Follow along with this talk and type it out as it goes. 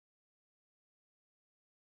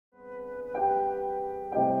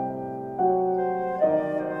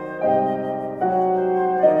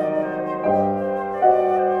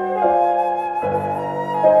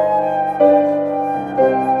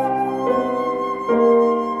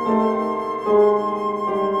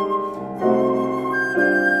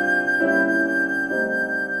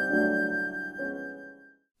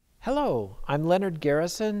Leonard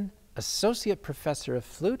Garrison, Associate Professor of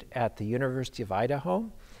Flute at the University of Idaho,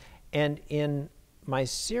 and in my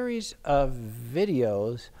series of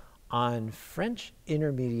videos on French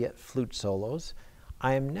intermediate flute solos,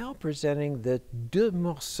 I am now presenting the Deux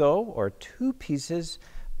morceaux, or two pieces,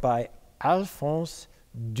 by Alphonse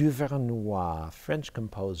Duvernoy, French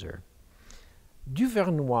composer.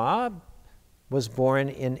 Duvernoy was born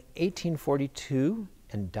in 1842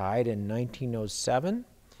 and died in 1907.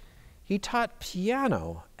 He taught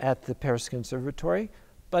piano at the Paris Conservatory,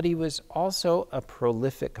 but he was also a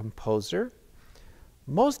prolific composer.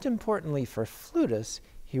 Most importantly for flutists,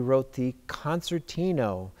 he wrote the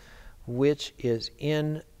concertino, which is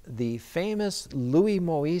in the famous Louis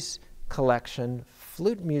Moïse collection,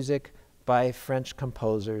 Flute Music by French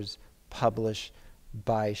Composers, published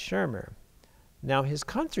by Schirmer. Now, his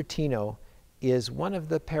concertino is one of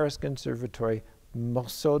the Paris Conservatory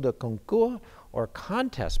morceaux de concours, or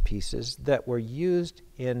contest pieces, that were used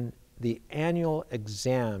in the annual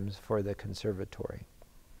exams for the conservatory.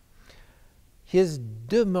 His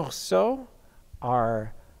deux morceaux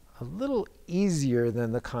are a little easier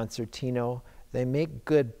than the concertino. They make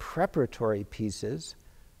good preparatory pieces.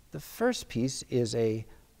 The first piece is a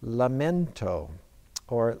lamento,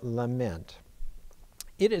 or lament.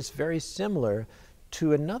 It is very similar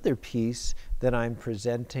to another piece that I'm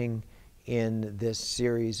presenting in this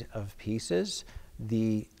series of pieces,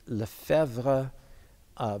 the Lefebvre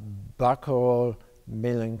Barcarolle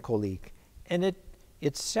Mélancolique. And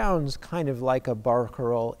it sounds kind of like a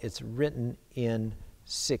barcarolle. It's written in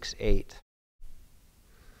 6/8.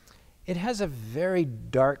 It has a very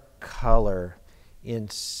dark color in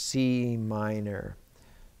C minor.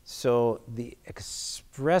 So the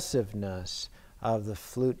expressiveness of the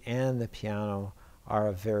flute and the piano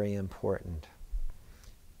are very important.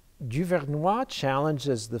 Duvernoy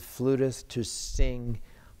challenges the flutist to sing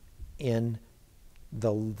in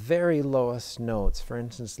the very lowest notes, for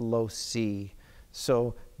instance, low C.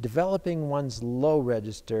 So developing one's low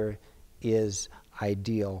register is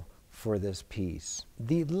ideal for this piece.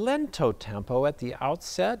 The lento tempo at the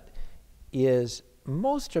outset is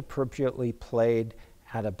most appropriately played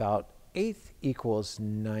at about 1/8 =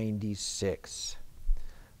 96.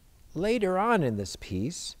 Later on in this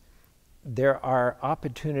piece, there are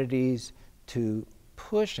opportunities to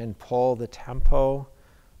push and pull the tempo.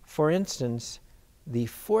 For instance, the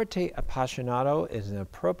forte appassionato is an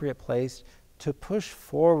appropriate place to push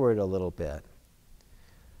forward a little bit.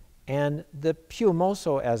 And the più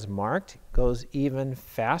mosso, as marked, goes even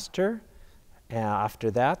faster.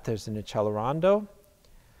 After that, there's an accelerando.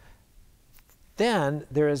 Then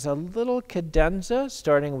there is a little cadenza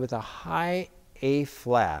starting with a high A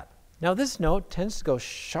flat. Now this note tends to go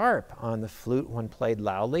sharp on the flute when played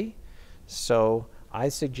loudly, so I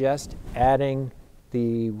suggest adding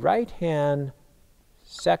the right hand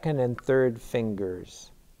second and third fingers,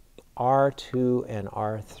 R2 and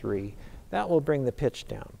R3. That will bring the pitch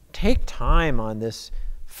down. Take time on this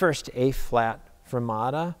first A flat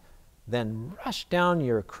fermata, then rush down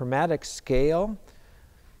your chromatic scale.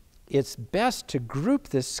 It's best to group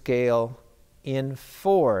this scale in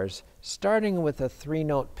 4s, starting with a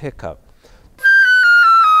 3-note pickup.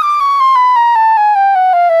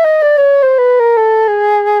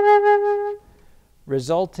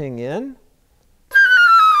 Resulting in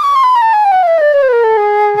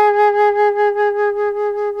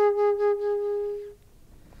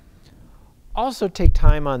also take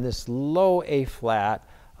time on this low A flat,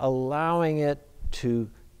 allowing it to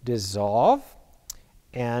dissolve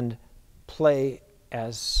and play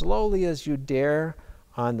as slowly as you dare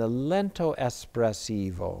on the lento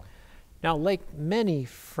espressivo. Now, like many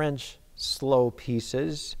French slow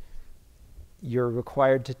pieces, you're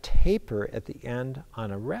required to taper at the end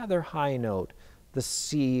on a rather high note, the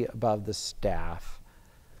C above the staff.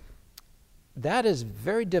 That is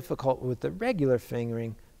very difficult with the regular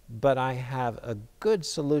fingering, but I have a good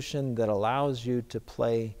solution that allows you to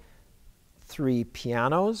play 3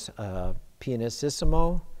 pianos,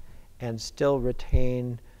 pianissimo, and still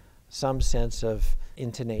retain some sense of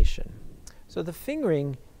intonation. So the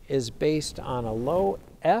fingering is based on a low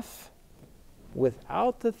F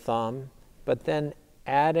without the thumb, but then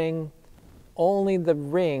adding only the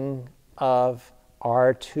ring of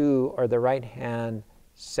R2, or the right hand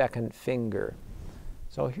second finger.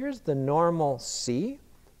 So here's the normal C.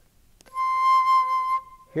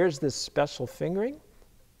 Here's this special fingering.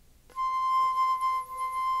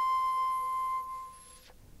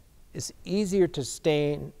 It's easier to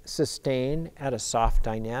sustain at a soft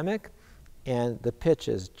dynamic, and the pitch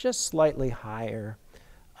is just slightly higher,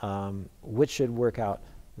 which should work out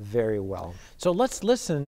very well. So let's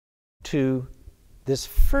listen to this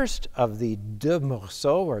first of the Deux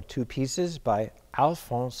morceaux, or two pieces, by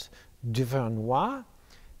Alphonse Duvernoy,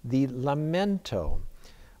 the Lamento,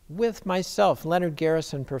 with myself, Leonard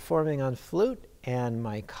Garrison, performing on flute, and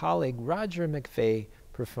my colleague Roger McVeigh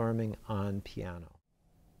performing on piano.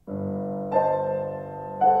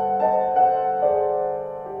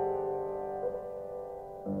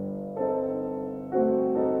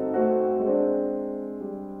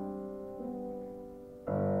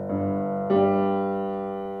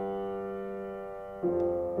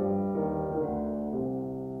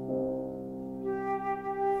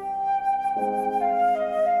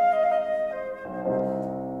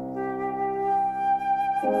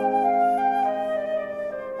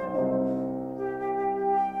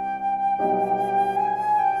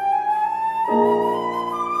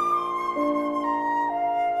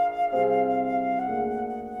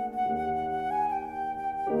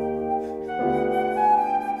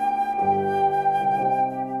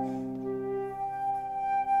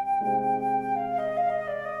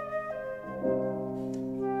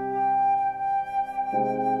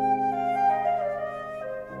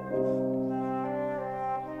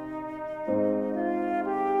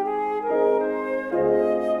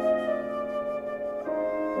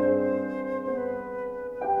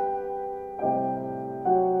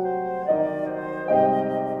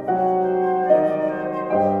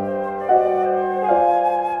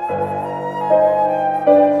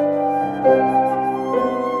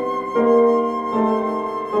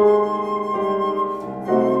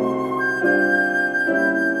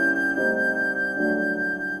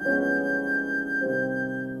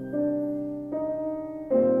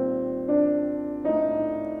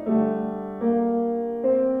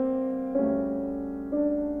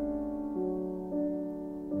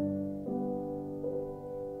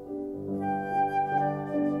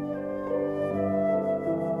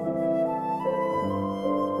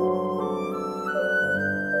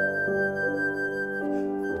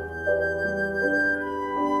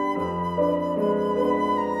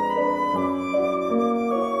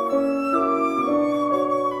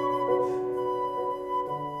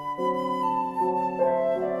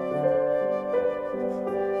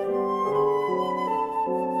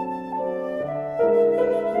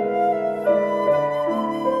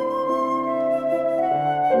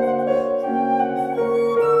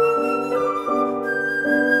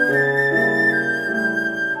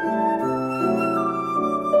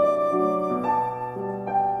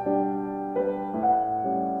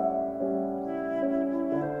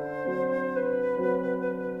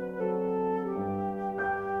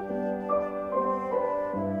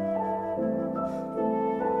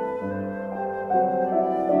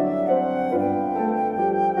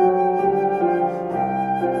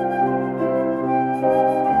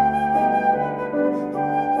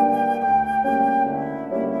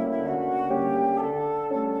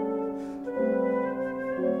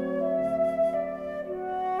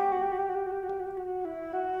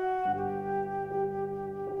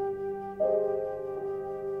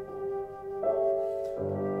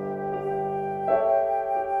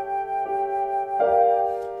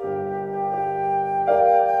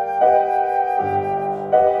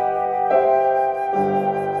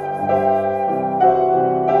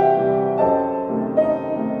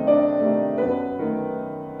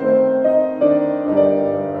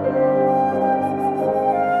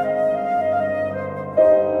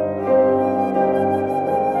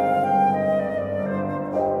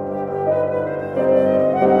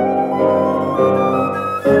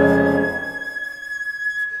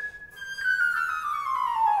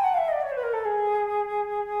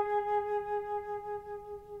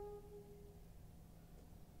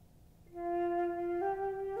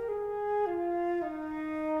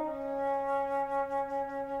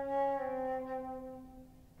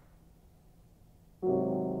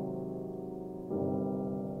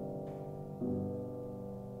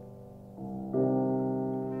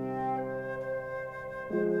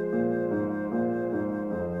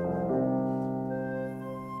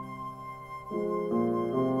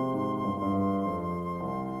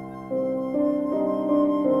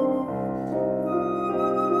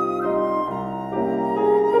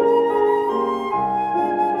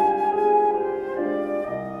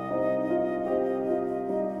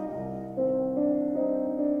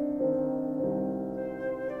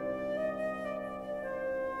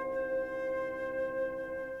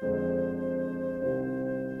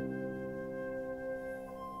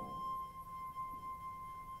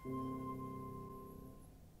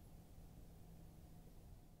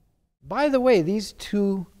 By the way, these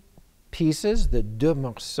two pieces, the Deux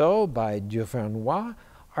morceaux by Duvernoy,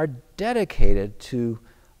 are dedicated to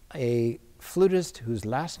a flutist whose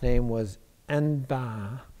last name was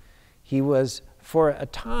Enbin. He was, for a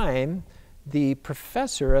time, the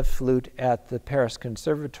professor of flute at the Paris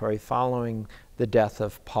Conservatory following the death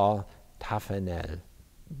of Paul Taffanel.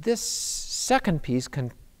 This second piece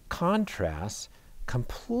can contrast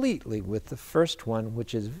completely with the first one,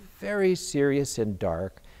 which is very serious and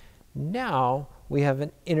dark. Now we have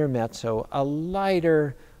an intermezzo, a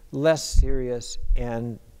lighter, less serious,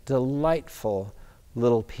 and delightful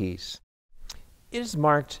little piece. It is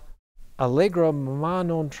marked allegro ma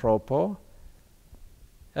non troppo,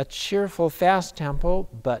 a cheerful fast tempo,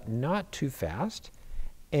 but not too fast,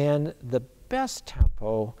 and the best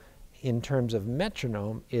tempo in terms of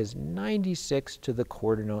metronome is 96 to the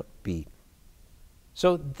quarter note beat.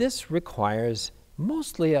 So this requires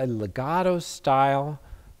mostly a legato style,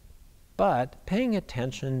 but paying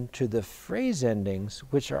attention to the phrase endings,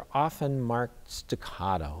 which are often marked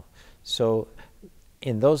staccato. So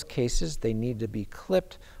in those cases, they need to be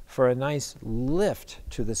clipped for a nice lift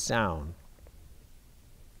to the sound.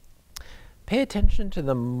 Pay attention to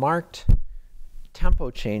the marked tempo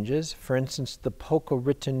changes. For instance, the poco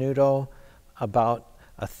ritenuto about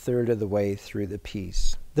a third of the way through the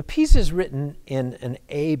piece. The piece is written in an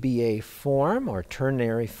ABA form or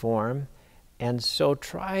ternary form, and so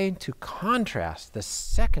try to contrast the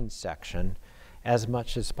second section as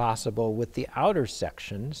much as possible with the outer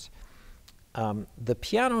sections. The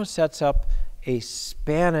piano sets up a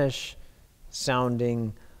Spanish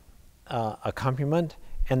sounding accompaniment,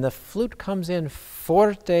 and the flute comes in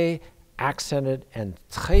forte, accented, and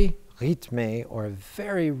très rythmé, or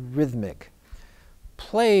very rhythmic.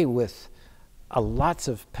 Play with lots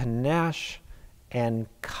of panache and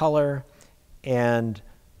color and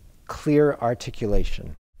clear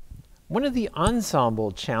articulation. One of the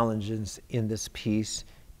ensemble challenges in this piece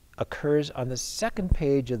occurs on the second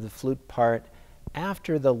page of the flute part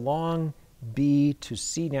after the long B to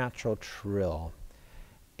C natural trill.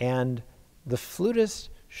 And the flutist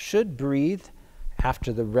should breathe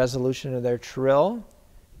after the resolution of their trill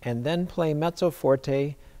and then play mezzo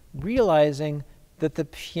forte, realizing that the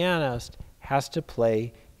pianist has to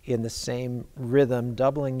play in the same rhythm,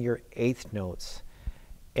 doubling your eighth notes.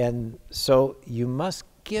 And so you must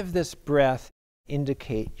give this breath,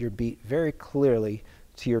 indicate your beat very clearly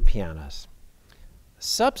to your pianist.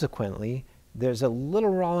 Subsequently, there's a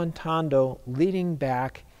little rallentando leading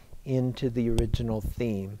back into the original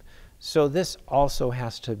theme. So this also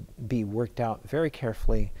has to be worked out very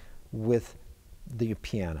carefully with the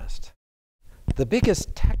pianist. The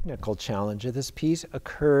biggest technical challenge of this piece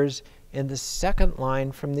occurs in the second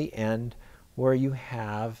line from the end, where you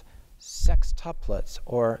have sextuplets,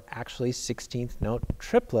 or actually 16th note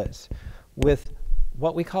triplets, with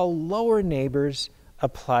what we call lower neighbors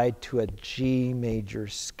applied to a G major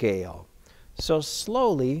scale. So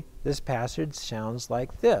slowly, this passage sounds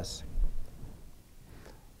like this.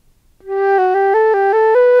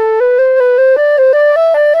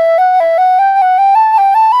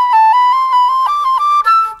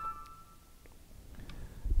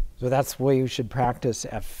 So that's where you should practice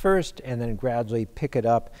at first and then gradually pick it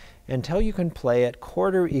up until you can play at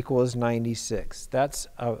quarter equals 96. That's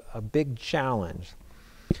a big challenge.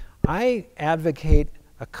 I advocate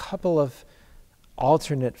a couple of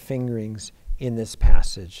alternate fingerings in this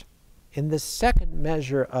passage. In the second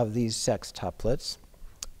measure of these sextuplets,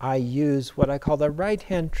 I use what I call the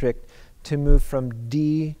right-hand trick to move from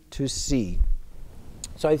D to C.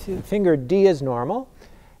 So I finger D as normal,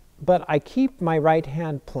 but I keep my right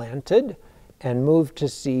hand planted and move to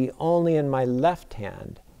C only in my left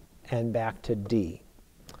hand and back to D.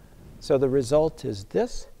 So the result is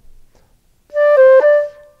this.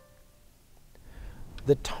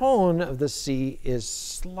 The tone of the C is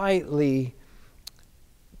slightly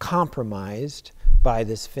compromised by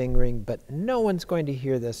this fingering, but no one's going to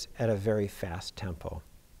hear this at a very fast tempo.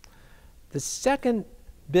 The second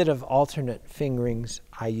bit of alternate fingerings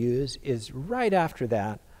I use is right after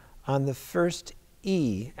that, on the first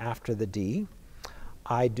E after the D.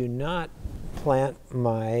 I do not plant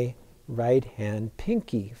my right hand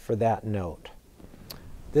pinky for that note.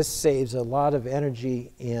 This saves a lot of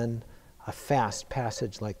energy in a fast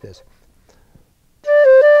passage like this.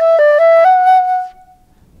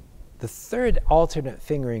 The third alternate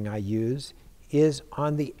fingering I use is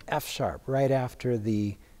on the F sharp, right after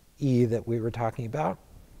the E that we were talking about.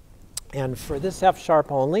 And for this F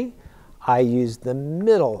sharp only, I use the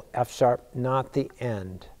middle F sharp, not the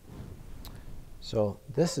end. So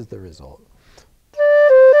this is the result.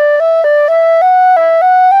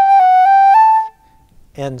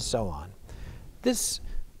 And so on. This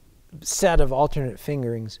set of alternate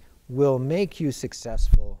fingerings will make you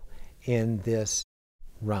successful in this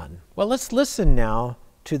run. Well, let's listen now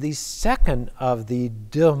to the second of the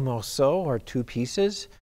Deux morceaux, or two pieces,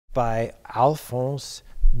 by Alphonse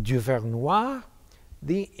Duvernoy,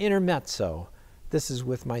 the Intermezzo. This is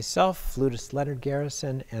with myself, flutist Leonard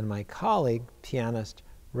Garrison, and my colleague, pianist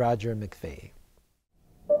Roger McVeigh.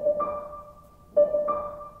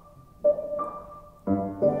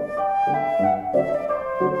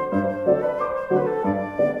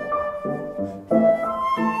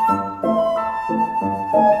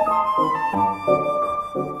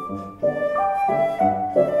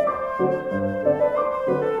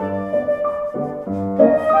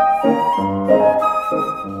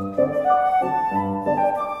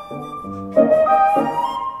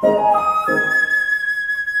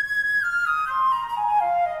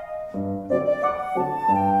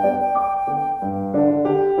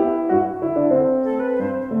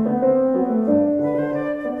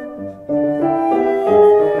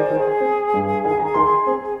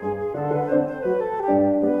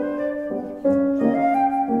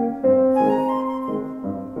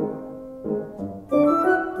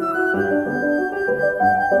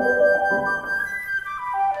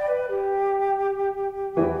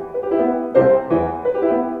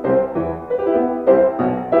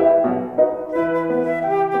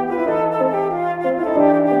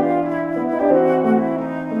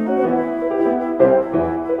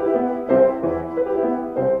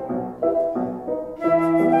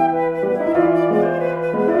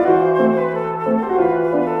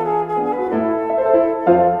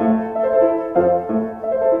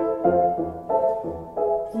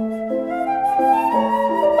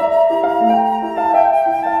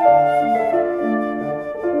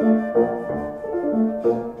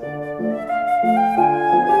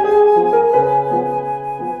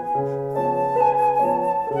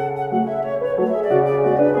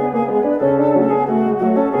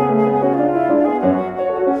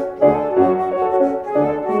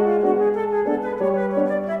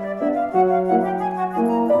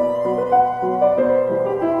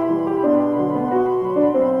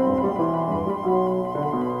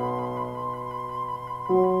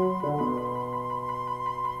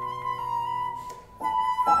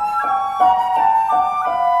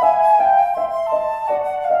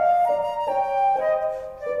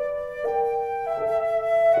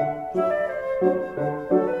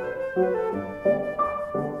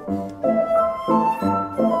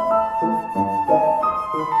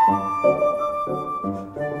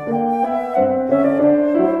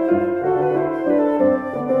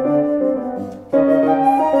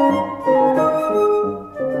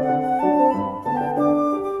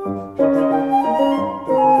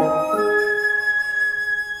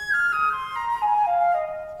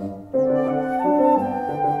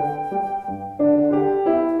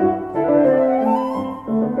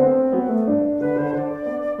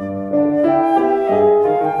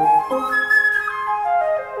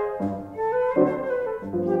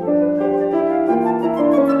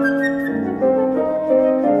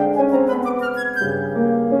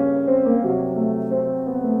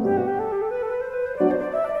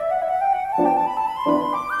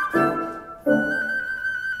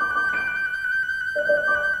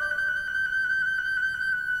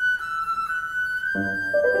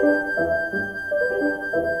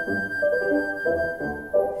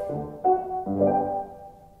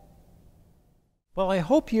 Well, I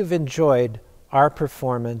hope you've enjoyed our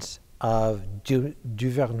performance of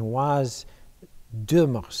Duvernoy's Deux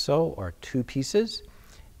morceaux, or two pieces,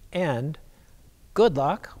 and good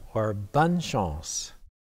luck, or bonne chance.